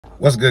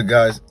What's good,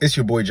 guys? It's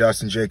your boy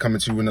Justin J coming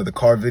to you with another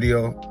car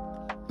video.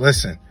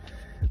 Listen,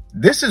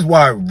 this is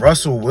why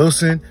Russell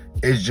Wilson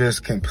is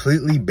just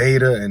completely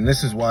beta, and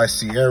this is why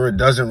Ciara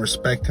doesn't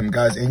respect him,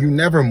 guys. And you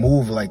never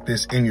move like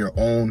this in your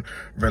own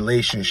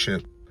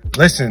relationship.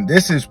 Listen,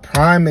 this is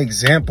prime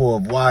example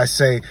of why I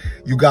say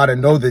you got to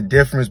know the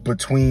difference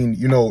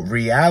between,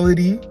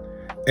 reality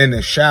and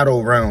the shadow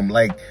realm.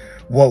 Like,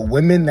 what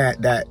women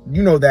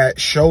that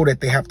show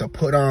that they have to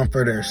put on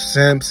for their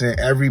simps and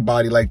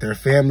everybody, like their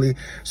family,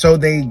 so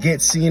they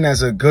get seen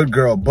as a good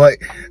girl. But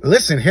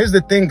listen, here's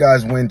the thing,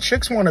 guys. When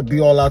chicks want to be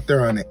all out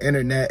there on the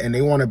internet and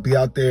they want to be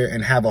out there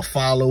and have a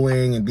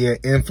following and be an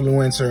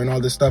influencer and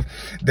all this stuff,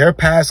 their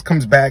past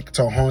comes back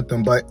to haunt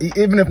them. But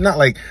even if not,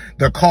 like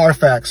the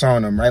Carfax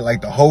on them, right?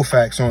 Like the whole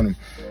facts on them,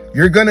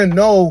 you're gonna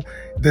know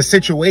the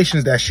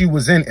situations that she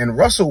was in. And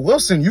Russell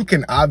Wilson, you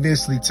can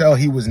obviously tell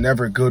he was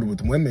never good with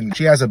women.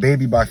 She has a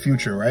baby by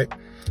Future, right?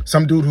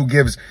 Some dude who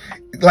gives,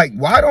 like,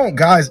 why don't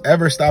guys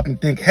ever stop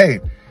and think, hey,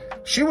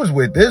 she was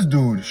with this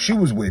dude, she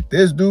was with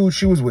this dude,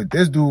 she was with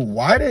this dude.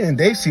 Why didn't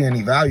they see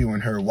any value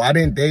in her? Why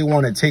didn't they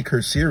want to take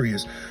her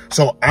serious?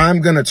 So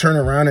I'm going to turn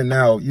around and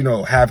now,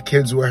 have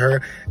kids with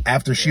her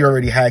after she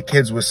already had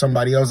kids with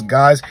somebody else.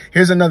 Guys,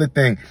 here's another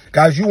thing.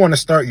 Guys, you want to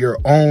start your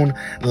own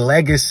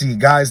legacy.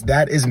 Guys,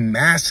 that is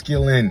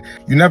masculine.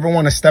 You never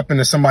want to step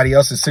into somebody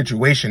else's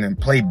situation and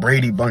play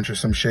Brady Bunch or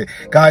some shit.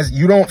 Guys,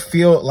 you don't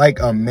feel like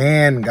a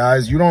man,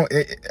 guys.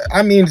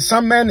 I mean,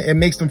 some men, it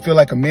makes them feel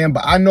like a man,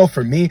 but I know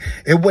for me,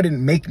 it wouldn't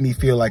make me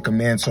feel like a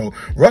man. So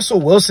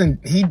Russell Wilson,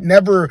 he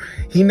never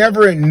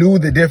knew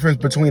the difference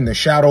between the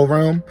shadow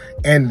realm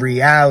and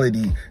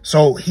reality.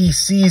 So he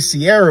sees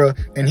Ciara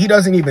and he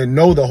doesn't even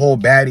know the whole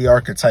baddie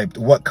archetype,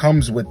 what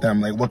comes with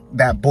them, like what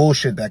that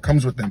bullshit that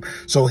comes with them.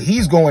 So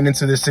he's going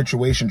into this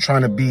situation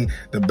trying to be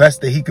the best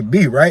that he could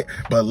be, right?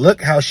 But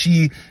look how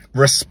she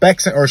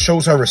respects or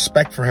shows her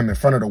respect for him in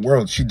front of the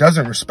world. She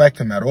doesn't respect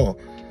him at all.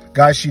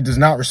 Guys, she does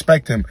not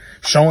respect him.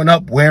 Showing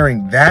up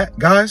wearing that,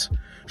 guys.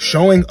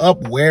 Showing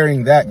up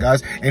wearing that,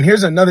 guys. And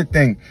here's another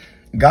thing.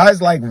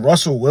 Guys like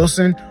Russell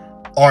Wilson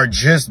are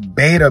just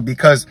beta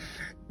because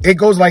it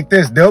goes like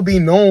this. They'll be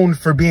known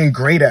for being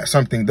great at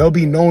something. They'll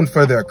be known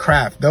for their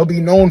craft. They'll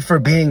be known for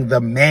being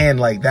the man,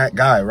 like that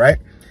guy, right?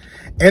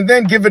 And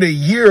then give it a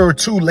year or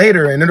two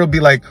later and it'll be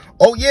like,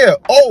 oh yeah,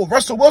 oh,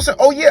 Russell Wilson,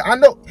 oh yeah, I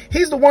know.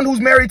 He's the one who's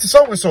married to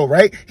so-and-so,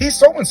 right? He's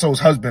so-and-so's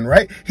husband,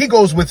 right? He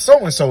goes with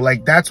so-and-so.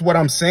 Like, that's what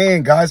I'm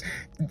saying, guys.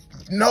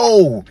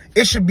 No,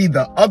 it should be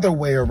the other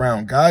way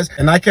around, guys.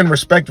 And I can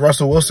respect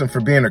Russell Wilson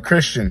for being a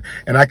Christian,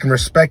 and I can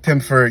respect him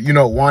for,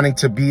 wanting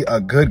to be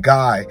a good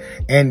guy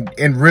and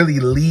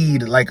really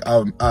lead like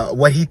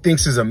what he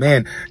thinks is a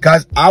man.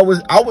 Guys,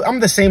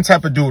 I'm the same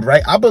type of dude,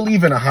 right? I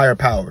believe in a higher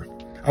power.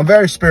 I'm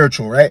very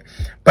spiritual, right?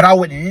 But I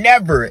would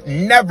never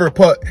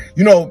put,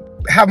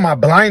 have my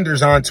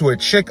blinders on to a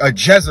chick, a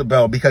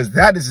Jezebel, because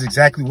that is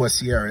exactly what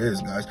Ciara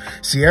is, guys.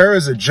 Ciara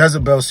is a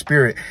Jezebel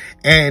spirit.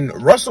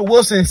 And Russell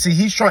Wilson, see,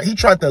 he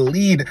tried to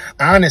lead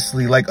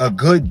honestly like a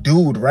good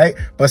dude, right?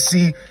 But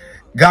see,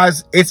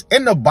 guys, it's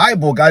in the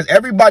Bible, guys.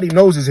 Everybody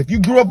knows this. If you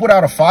grew up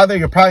without a father,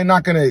 you're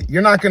not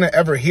gonna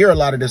ever hear a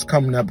lot of this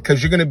coming up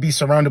because you're gonna be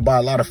surrounded by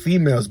a lot of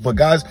females. But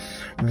guys,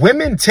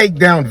 women take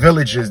down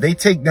villages. They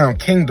take down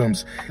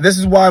kingdoms. This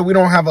is why we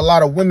don't have a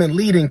lot of women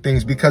leading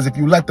things, because if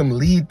you let them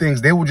lead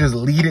things, they will just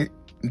lead it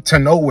to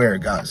nowhere,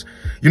 guys.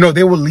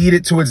 They will lead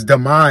it to its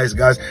demise,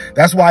 guys.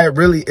 That's why it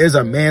really is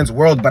a man's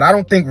world. But I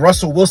don't think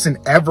Russell Wilson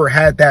ever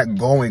had that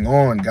going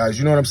on, guys.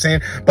 You know what I'm saying?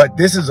 But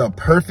this is a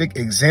perfect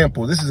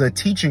example. This is a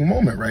teaching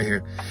moment right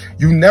here.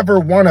 You never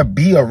want to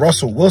be a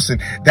Russell Wilson.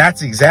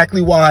 That's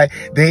exactly why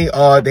they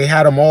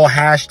had them all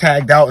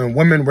hashtagged out, and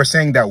women were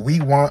saying that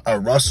we want a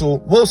Russell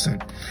Wilson.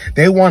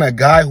 They want a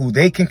guy who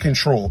they can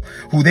control,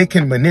 who they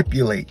can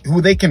manipulate, who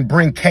they can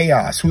bring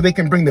chaos, who they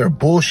can bring their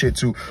bullshit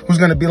to, who's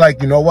going to be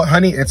like, you know what,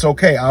 honey, it's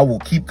okay. I will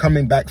keep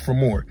coming back for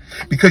more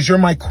because you're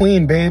my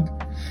queen, babe.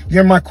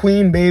 You're my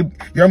queen, babe.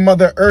 You're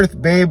Mother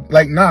Earth, babe.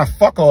 Like, nah,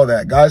 fuck all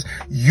that, guys.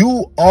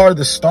 You are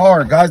the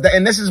star, guys.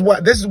 And this is why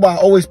I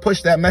always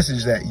push that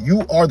message that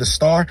you are the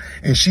star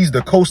and she's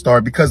the co-star,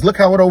 because look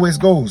how it always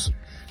goes.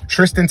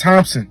 Tristan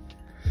Thompson.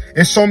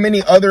 There's so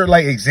many other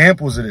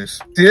examples of this.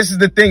 See, this is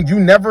the thing. You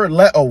never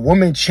let a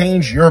woman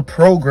change your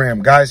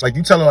program, guys. Like,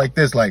 you tell her like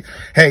this, like,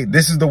 hey,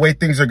 this is the way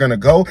things are going to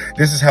go.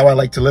 This is how I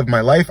like to live my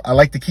life. I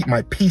like to keep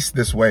my peace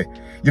this way.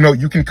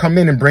 You can come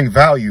in and bring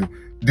value.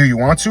 Do you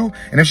want to?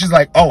 And if she's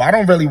like, oh, I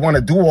don't really want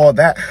to do all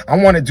that. I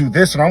want to do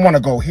this and I want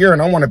to go here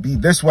and I want to be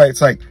this way.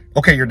 It's like,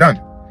 okay, you're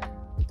done.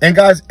 And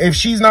guys, if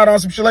she's not on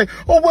some shit like,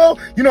 oh, well,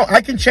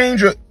 I can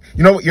change it.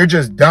 You know what? You're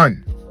just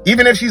done.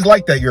 Even if she's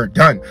like that, you're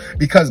done.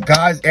 Because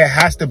guys, it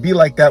has to be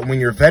like that when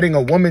you're vetting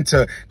a woman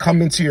to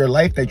come into your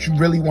life that you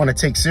really want to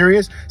take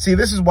serious. See,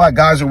 this is why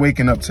guys are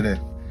waking up today.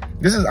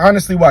 This is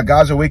honestly why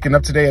guys are waking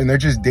up today and they're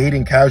just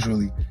dating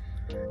casually.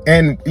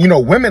 And,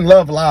 women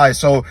love lies.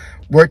 So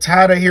we're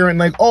tired of hearing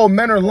like, oh,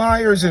 men are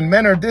liars and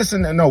men are this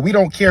and that. No, we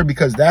don't care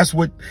because that's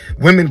what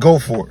women go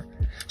for.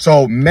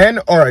 So men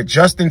are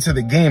adjusting to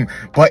the game.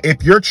 But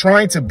if you're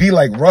trying to be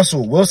like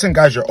Russell Wilson,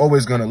 guys, you're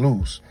always going to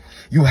lose.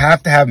 You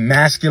have to have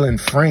masculine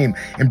frame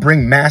and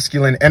bring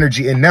masculine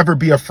energy and never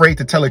be afraid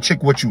to tell a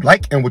chick what you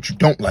like and what you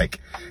don't like.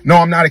 No,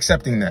 I'm not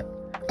accepting that.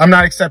 I'm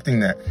not accepting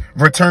that.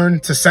 Return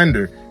to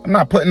sender. I'm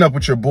not putting up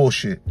with your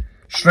bullshit.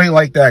 Straight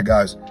like that,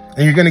 guys.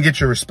 And you're going to get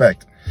your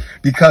respect.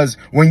 Because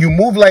when you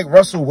move like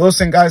Russell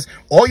Wilson, guys,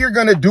 all you're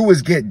going to do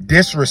is get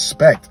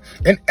disrespect.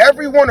 And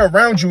everyone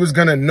around you is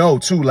going to know,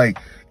 too, like,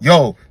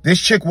 yo, this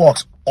chick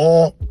walks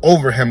all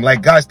over him.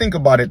 Like, guys, think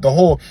about it. The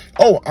whole,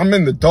 oh, I'm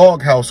in the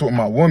doghouse with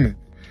my woman.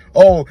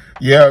 Oh,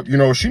 yeah, you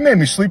know, she made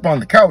me sleep on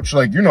the couch.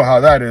 Like, you know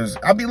how that is.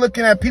 I'll be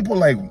looking at people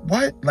like,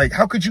 what? Like,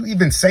 how could you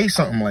even say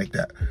something like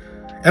that?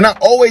 And I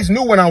always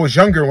knew when I was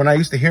younger, when I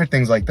used to hear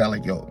things like that,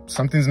 like, yo,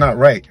 something's not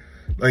right.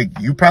 Like,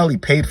 you probably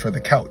paid for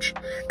the couch.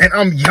 And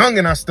I'm young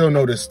and I still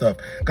know this stuff.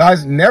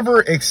 Guys, never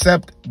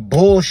accept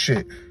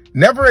bullshit.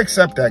 Never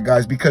accept that,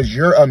 guys, because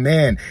you're a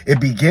man. It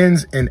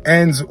begins and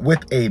ends with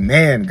a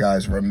man,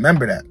 guys.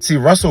 Remember that. See,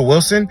 Russell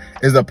Wilson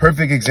is the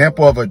perfect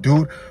example of a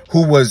dude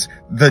who was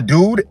the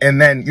dude and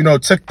then, you know,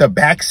 took the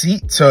back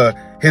seat to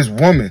his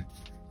woman.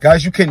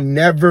 Guys, you can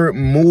never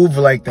move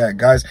like that,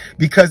 guys,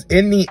 because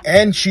in the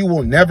end, she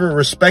will never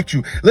respect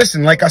you.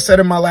 Listen, like I said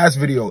in my last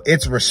video,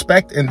 it's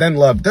respect and then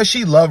love. Does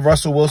she love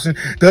Russell Wilson?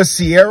 Does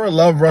Ciara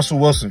love Russell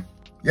Wilson?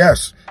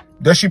 Yes.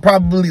 Does she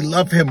probably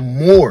love him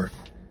more?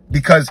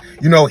 Because,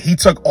 you know, he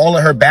took all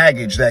of her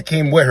baggage that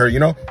came with her, you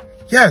know?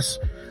 Yes.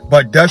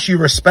 But does she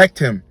respect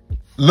him?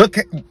 Look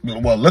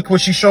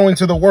what she's showing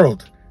to the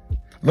world.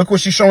 Look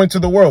what she's showing to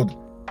the world.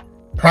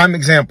 Prime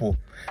example.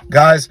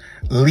 Guys,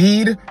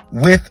 lead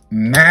with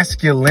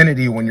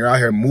masculinity when you're out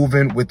here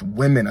moving with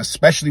women,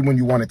 especially when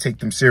you want to take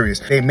them serious.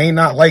 They may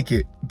not like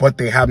it, but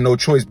they have no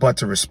choice but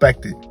to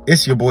respect it.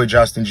 It's your boy,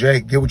 Justin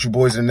J. Get with you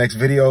boys in the next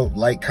video.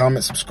 Like,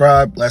 comment,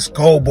 subscribe. Let's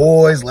go,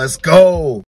 boys. Let's go.